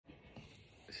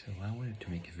So I wanted to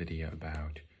make a video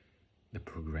about the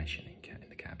progression in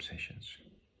the KAP sessions.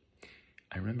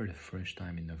 I remember the first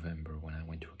time in November when I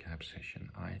went to a KAP session,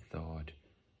 I thought,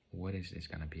 what is this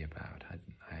going to be about?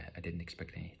 I didn't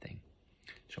expect anything.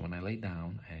 So when I laid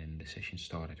down and the session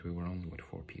started, we were only with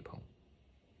 4 people.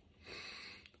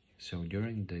 So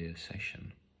during the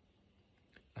session,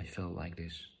 I felt like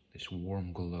this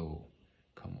warm glow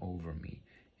come over me,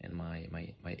 and my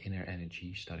inner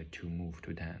energy started to move,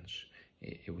 to dance.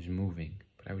 It was moving,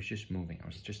 but I was just moving. I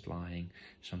was just lying,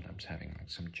 sometimes having like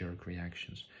some jerk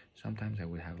reactions. Sometimes I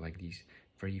would have like these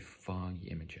very foggy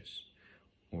images,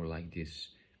 or like this,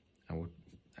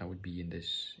 I would be in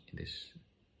this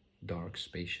dark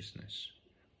spaciousness,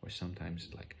 or sometimes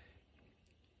like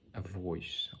a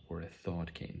voice or a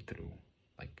thought came through,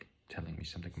 like telling me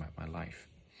something about my life.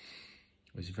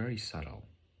 It was very subtle.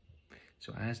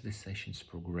 So as the sessions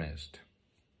progressed,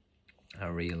 I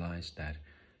realized that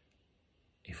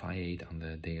if I ate on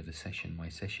the day of the session, my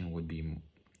session would be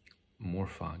more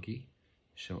foggy.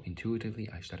 So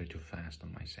intuitively, I started to fast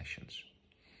on my sessions.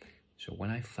 So when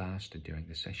I fasted during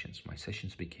the sessions, my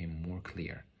sessions became more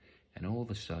clear. And all of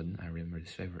a sudden, I remember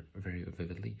this very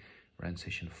vividly, around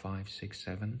session 5, 6,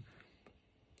 7,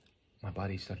 my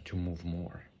body started to move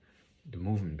more. The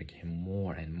movement became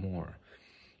more and more.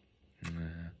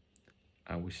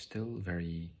 I was still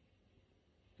very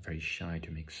shy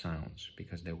to make sounds,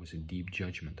 because there was a deep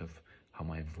judgment of how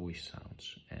my voice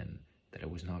sounds, and that it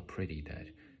was not pretty,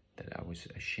 that I was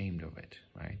ashamed of it,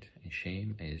 right? And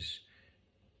shame is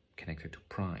connected to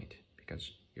pride,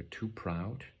 because you're too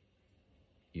proud,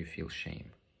 you feel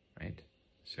shame, right?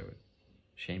 So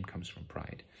shame comes from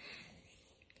pride.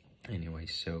 Anyway,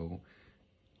 so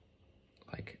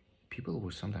like people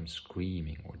were sometimes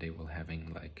screaming, or they were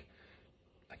having like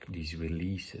these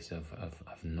releases of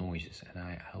noises, and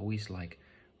I always, like,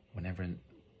 whenever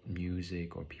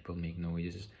music or people make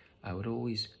noises, I would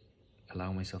always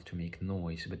allow myself to make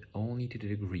noise, but only to the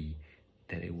degree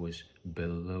that it was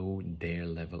below their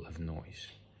level of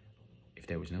noise. If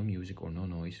there was no music or no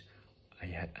noise,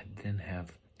 I didn't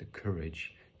have the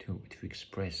courage to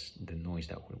express the noise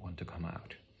that would want to come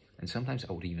out. And sometimes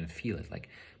I would even feel it, like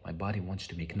my body wants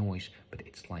to make noise, but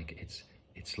it's like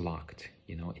it's locked,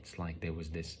 you know. It's like there was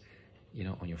this, you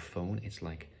know, on your phone, it's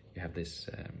like you have this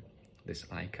this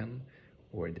icon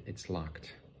where it's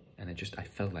locked, and I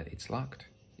felt like it's locked.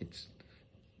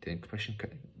 The expression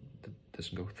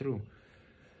doesn't go through.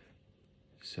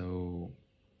 So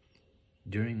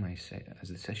during as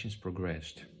the sessions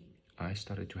progressed, I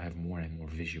started to have more and more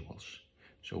visuals.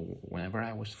 So whenever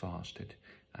I was fasted,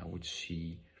 I would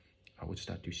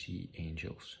start to see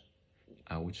angels.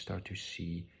 I would start to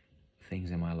see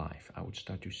things in my life. I would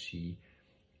start to see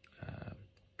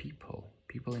people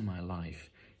in my life,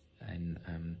 and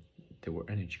there were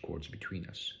energy cords between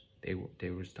us. They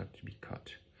would start to be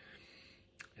cut.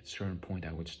 At a certain point,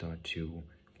 I would start to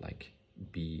like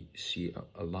see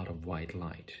a lot of white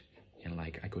light, and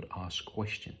like I could ask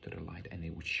questions to the light, and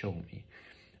it would show me.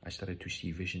 I started to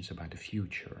see visions about the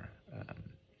future,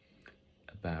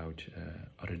 about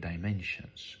other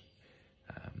dimensions.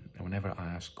 Whenever I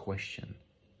asked questions,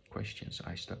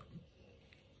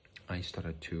 I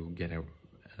started to get an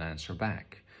answer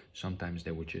back. Sometimes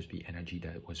there would just be energy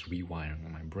that was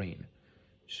rewiring my brain.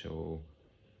 So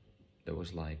there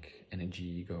was like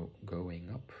energy going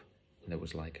up, and there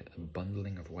was like a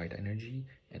bundling of white energy,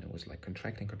 and it was like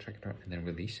contracting, and then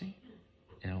releasing.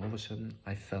 And all of a sudden,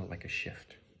 I felt like a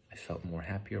shift. I felt more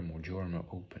happier, more joy, more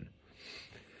open.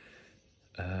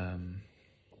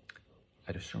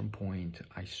 At a certain point,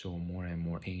 I saw more and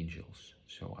more angels.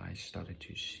 So I started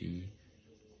to see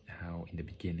how in the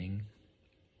beginning,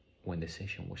 when the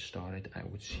session was started, I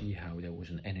would see how there was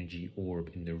an energy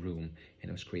orb in the room, and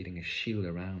it was creating a shield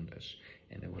around us,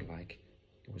 and it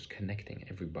was connecting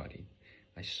everybody.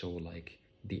 I saw like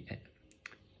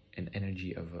an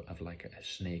energy of like a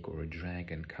snake or a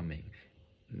dragon coming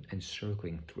and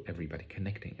circling through everybody,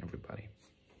 connecting everybody.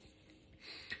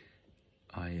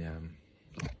 One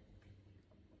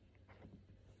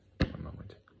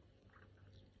moment.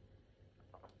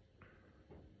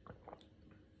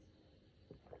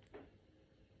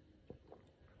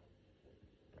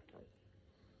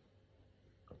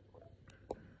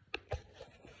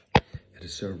 At a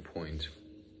certain point,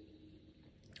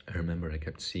 I remember I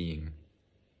kept seeing,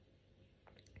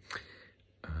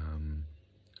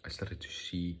 I started to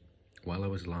see, while I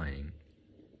was lying,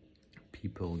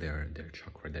 people, their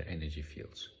chakra, their energy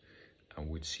fields. I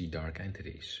would see dark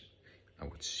entities. I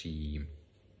would see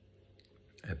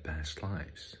past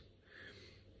lives.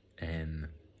 And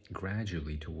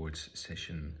gradually towards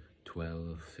session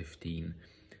 12, 15,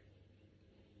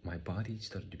 my body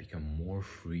started to become more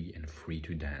free and free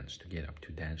to dance, to get up,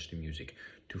 to dance to music,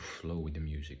 to flow with the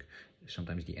music.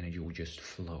 Sometimes the energy would just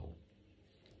flow.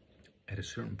 At a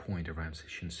certain point around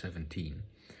session 17,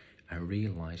 I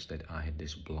realized that I had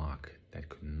this block that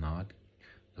could not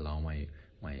allow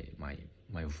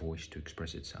my voice to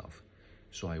express itself.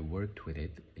 So I worked with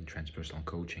it in transpersonal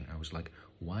coaching. I was like,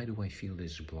 why do I feel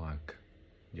this block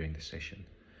during the session?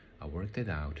 I worked it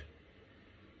out.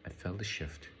 I felt the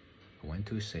shift. I went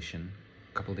to a session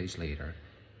a couple days later,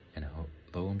 and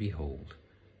lo and behold,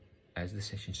 as the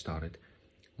session started,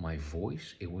 my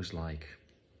voice, it was like,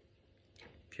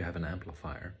 if you have an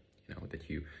amplifier, you know, that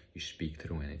you speak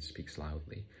through and it speaks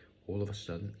loudly, all of a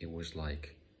sudden it was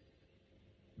like,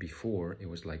 before it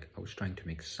was like I was trying to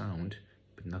make sound,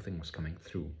 but nothing was coming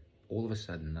through. All of a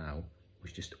sudden now it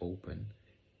was just open,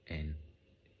 and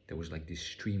there was like this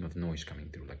stream of noise coming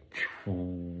through, like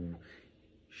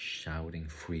shouting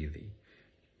freely,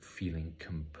 feeling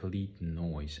complete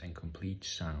noise and complete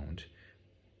sound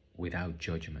without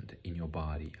judgment in your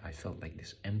body. I felt like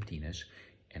this emptiness,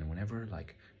 and whenever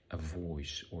like a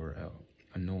voice or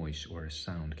a noise or a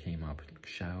sound came up, like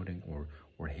shouting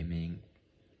or hymning,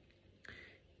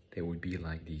 there would be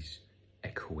like these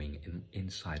echoing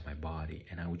inside my body,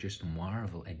 and I would just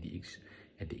marvel at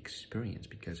the experience,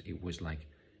 because it was like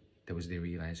there was the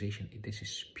realization, this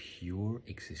is pure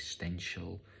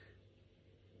existential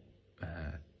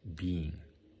being.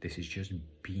 This is just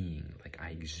being, like I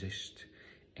exist,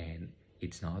 and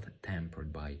it's not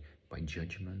tempered by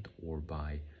judgment or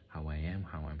by how I am,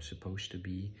 how I'm supposed to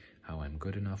be, how I'm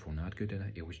good enough or not good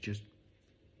enough. It was just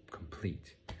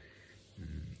complete.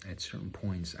 At certain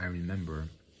points, I remember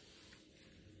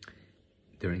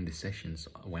during the sessions,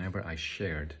 whenever I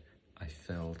shared, I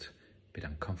felt a bit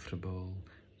uncomfortable.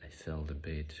 I felt a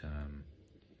bit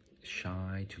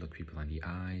shy to look people in the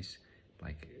eyes.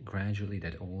 Like gradually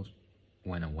that all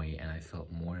went away, and I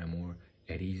felt more and more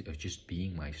at ease of just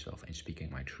being myself and speaking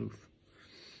my truth.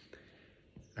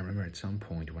 I remember at some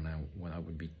point when I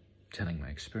would be telling my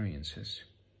experiences,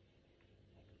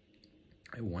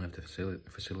 one of the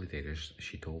facilitators,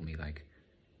 she told me, like,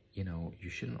 you know, you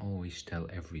shouldn't always tell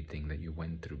everything that you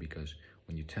went through, because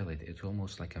when you tell it, it's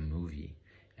almost like a movie,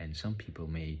 and some people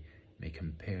may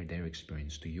compare their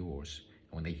experience to yours.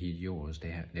 And when they hear yours,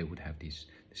 they would have this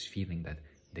feeling that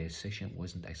their session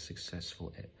wasn't as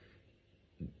successful,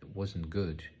 wasn't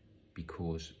good,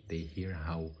 because they hear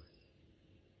how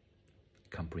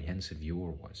comprehensive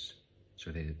yours was.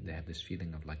 So they have this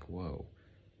feeling of like, whoa,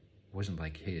 wasn't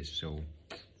like his. So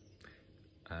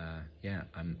yeah,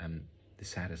 I'm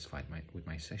dissatisfied with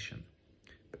my session.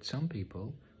 But some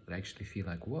people would actually feel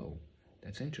like, whoa,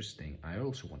 that's interesting, I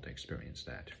also want to experience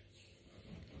that.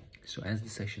 So as the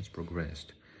sessions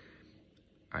progressed,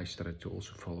 I started to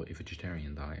also follow a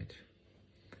vegetarian diet,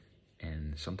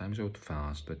 and sometimes I would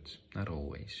fast, but not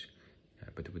always.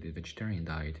 But with the vegetarian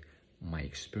diet, my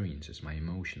experiences, my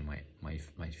emotion,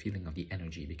 my feeling of the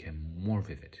energy became more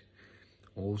vivid.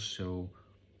 Also,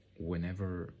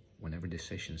 whenever the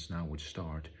sessions now would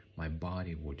start, my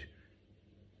body would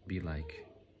be like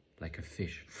a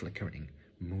fish, flickering,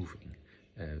 moving,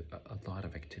 a lot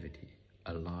of activity,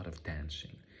 a lot of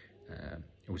dancing.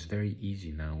 It was very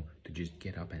easy now to just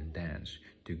get up and dance,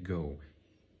 to go.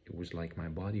 It was like my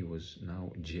body was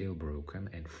now jailbroken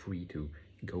and free to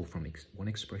go from one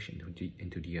expression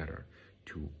into the other,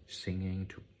 to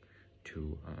singing,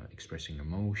 to expressing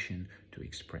emotion, to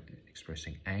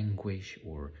expressing anguish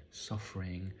or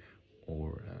suffering,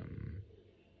 or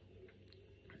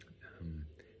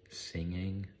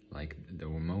singing. Like there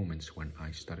were moments when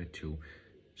I started to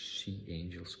see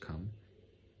angels come,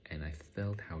 and I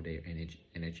felt how they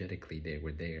energetically they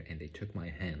were there, and they took my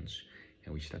hands,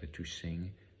 and we started to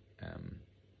sing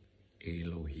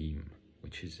Elohim,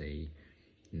 which is a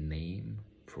name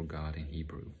for God in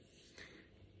Hebrew.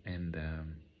 And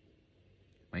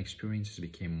my experiences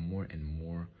became more and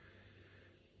more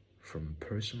from a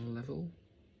personal level.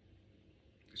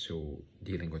 So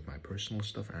dealing with my personal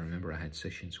stuff, I remember I had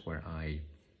sessions where I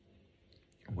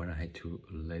had to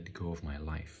let go of my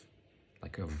life.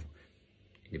 Like in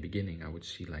the beginning, I would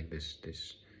see like this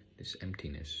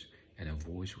emptiness, and a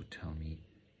voice would tell me,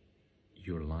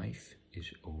 your life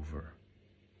is over.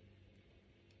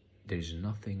 There's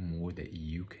nothing more that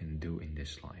you can do in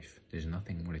this life. There's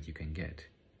nothing more that you can get.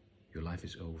 Your life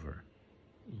is over.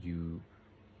 You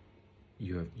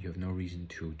have no reason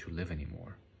to live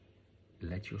anymore.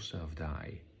 Let yourself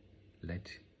die.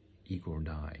 Let ego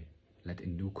die. Let a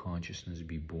new consciousness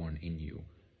be born in you,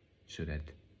 so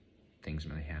that things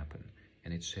may happen.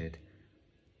 And it said,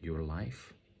 your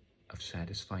life of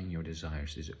satisfying your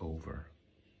desires is over.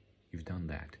 You've done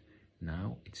that.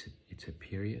 Now it's a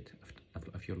period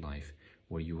of your life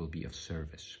where you will be of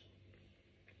service.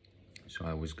 So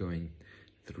I was going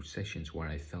through sessions where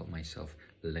I felt myself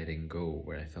letting go,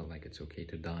 where I felt like it's okay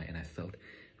to die, and I felt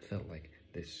like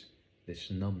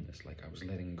this numbness, like I was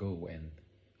letting go and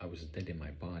I was dead in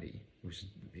my body.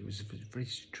 It was very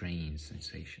strange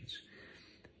sensations.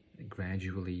 And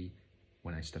gradually,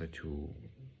 when I started to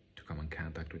come in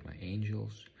contact with my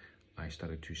angels, I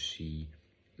started to see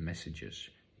messages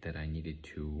that I needed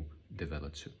to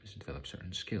develop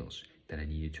certain skills, that I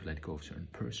needed to let go of certain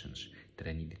persons, that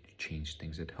I needed to change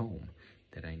things at home,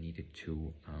 that I needed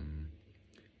to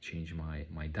change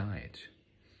my diet.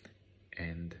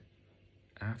 And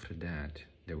after that,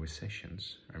 there were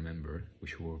sessions, I remember,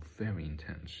 which were very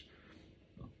intense,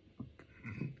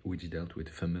 which dealt with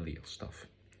familial stuff.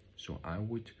 So I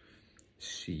would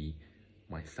see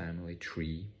my family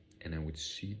tree, and I would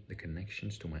see the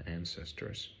connections to my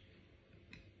ancestors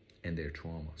and their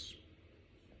traumas.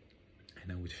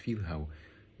 And I would feel how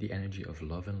the energy of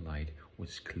love and light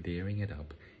was clearing it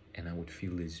up, and I would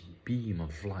feel this beam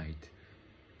of light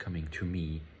coming to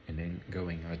me and then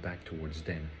going right back towards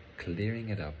them, clearing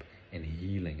it up and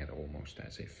healing it, almost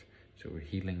as if. So we're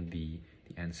healing the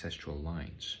ancestral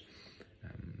lines.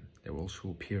 There were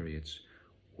also periods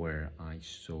where I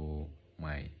saw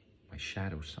my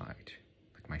shadow side,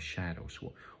 like my shadows.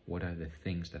 What are the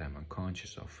things that I'm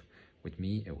unconscious of? With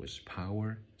me, it was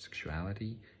power,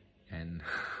 sexuality, and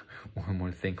one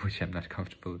more thing which I'm not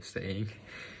comfortable saying.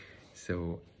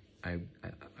 So I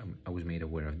was made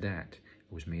aware of that.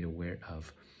 I was made aware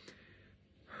of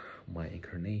my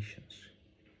incarnations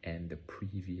and the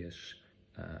previous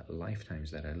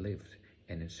lifetimes that I lived.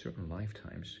 And in certain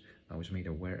lifetimes, I was made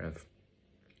aware of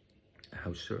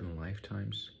how certain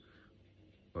lifetimes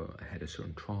had a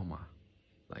certain trauma.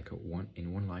 Like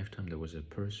in one lifetime, there was a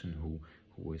person who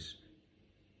was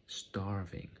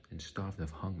starving and starved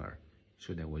of hunger.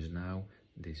 So there was now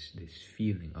this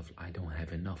feeling of, I don't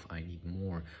have enough, I need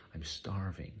more, I'm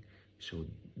starving. So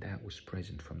that was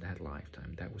present from that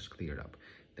lifetime. That was cleared up.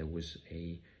 There was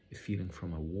a feeling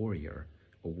from a warrior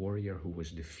who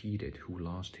was defeated, who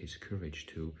lost his courage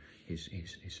to his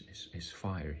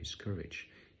fire, his courage.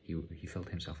 He felt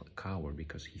himself a coward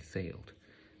because he failed.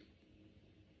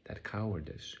 That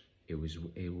cowardice, it was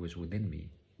within me.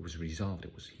 It was resolved.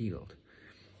 It was healed.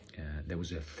 There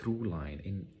was a through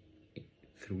line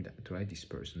throughout this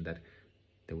person, that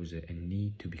there was a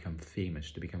need to become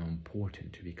famous, to become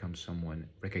important, to become someone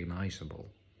recognizable.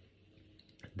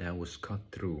 That was cut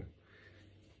through,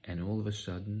 and all of a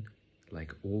sudden,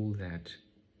 like all that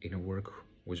inner work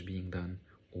was being done,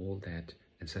 all that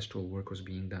ancestral work was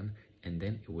being done, and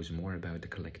then it was more about the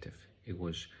collective. It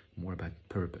was more about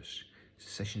purpose.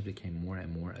 Sessions became more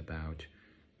and more about,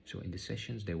 so in the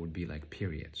sessions there would be like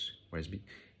periods, whereas in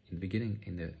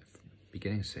the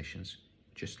beginning sessions,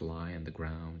 just lie on the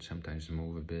ground, sometimes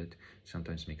move a bit,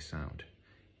 sometimes make sound.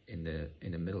 In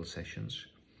the middle sessions,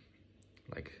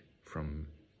 like from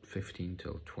 15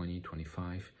 till 20,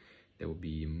 25, there would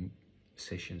be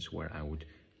sessions where I would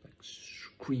like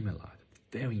scream a lot,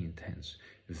 very intense,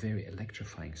 very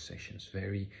electrifying sessions,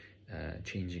 very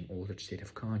changing altered state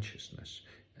of consciousness,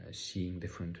 seeing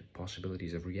different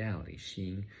possibilities of reality,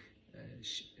 seeing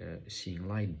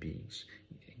light beings,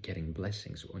 getting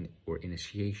blessings or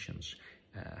initiations,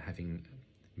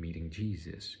 meeting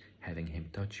Jesus, having him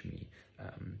touch me,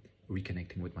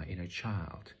 reconnecting with my inner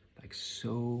child, like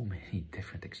so many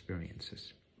different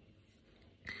experiences.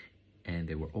 And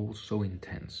they were all so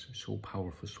intense, so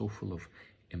powerful, so full of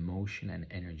emotion and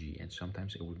energy. And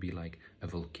sometimes it would be like a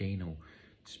volcano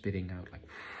spitting out like,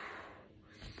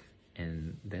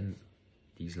 and then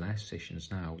these last sessions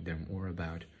now, they're more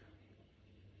about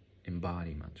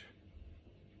embodiment,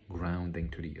 grounding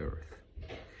to the earth,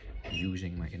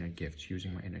 using my inner gifts,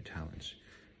 using my inner talents,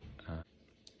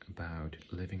 about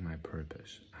living my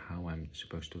purpose, how I'm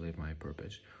supposed to live my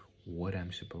purpose, what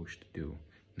I'm supposed to do.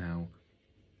 Now,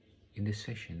 in the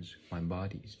sessions, my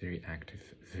body is very active,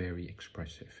 very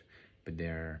expressive, but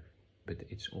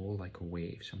it's all like a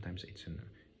wave. Sometimes it's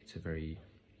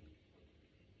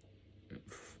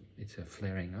a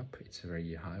flaring up, it's a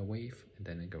very high wave, and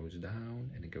then it goes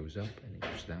down, and it goes up, and it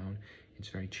goes down. It's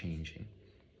very changing.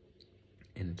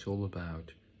 And it's all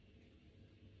about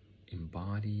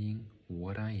embodying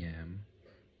what I am,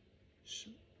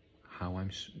 how I'm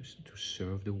to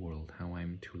serve the world, how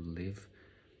I'm to live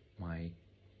my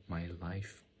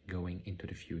life going into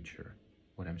the future,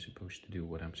 what I'm supposed to do,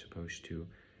 what I'm supposed to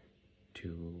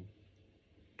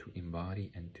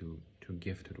embody and to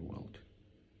give to the world,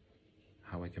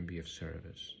 how I can be of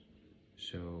service.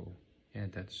 So yeah,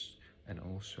 that's, and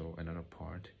also another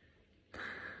part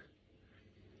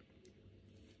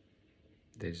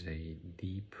there's a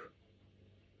deep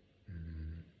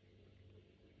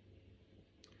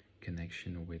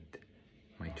connection with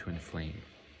my twin flame,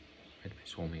 with my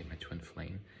soulmate, my twin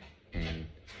flame, and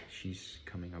she's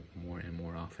coming up more and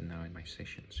more often now in my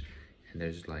sessions. And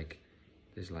there's like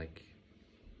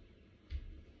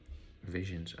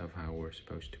visions of how we're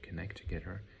supposed to connect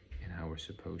together and how we're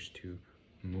supposed to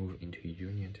move into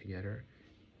union together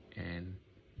and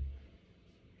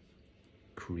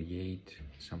create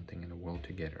something in the world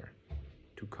together,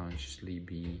 to consciously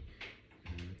be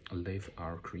live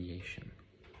our creation.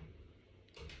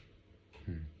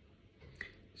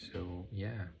 So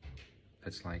yeah,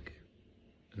 that's like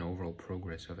an overall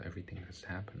progress of everything that's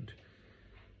happened,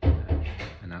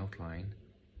 an outline,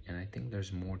 and I think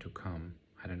there's more to come.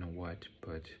 I don't know what,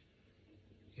 but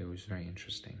it was very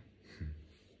interesting.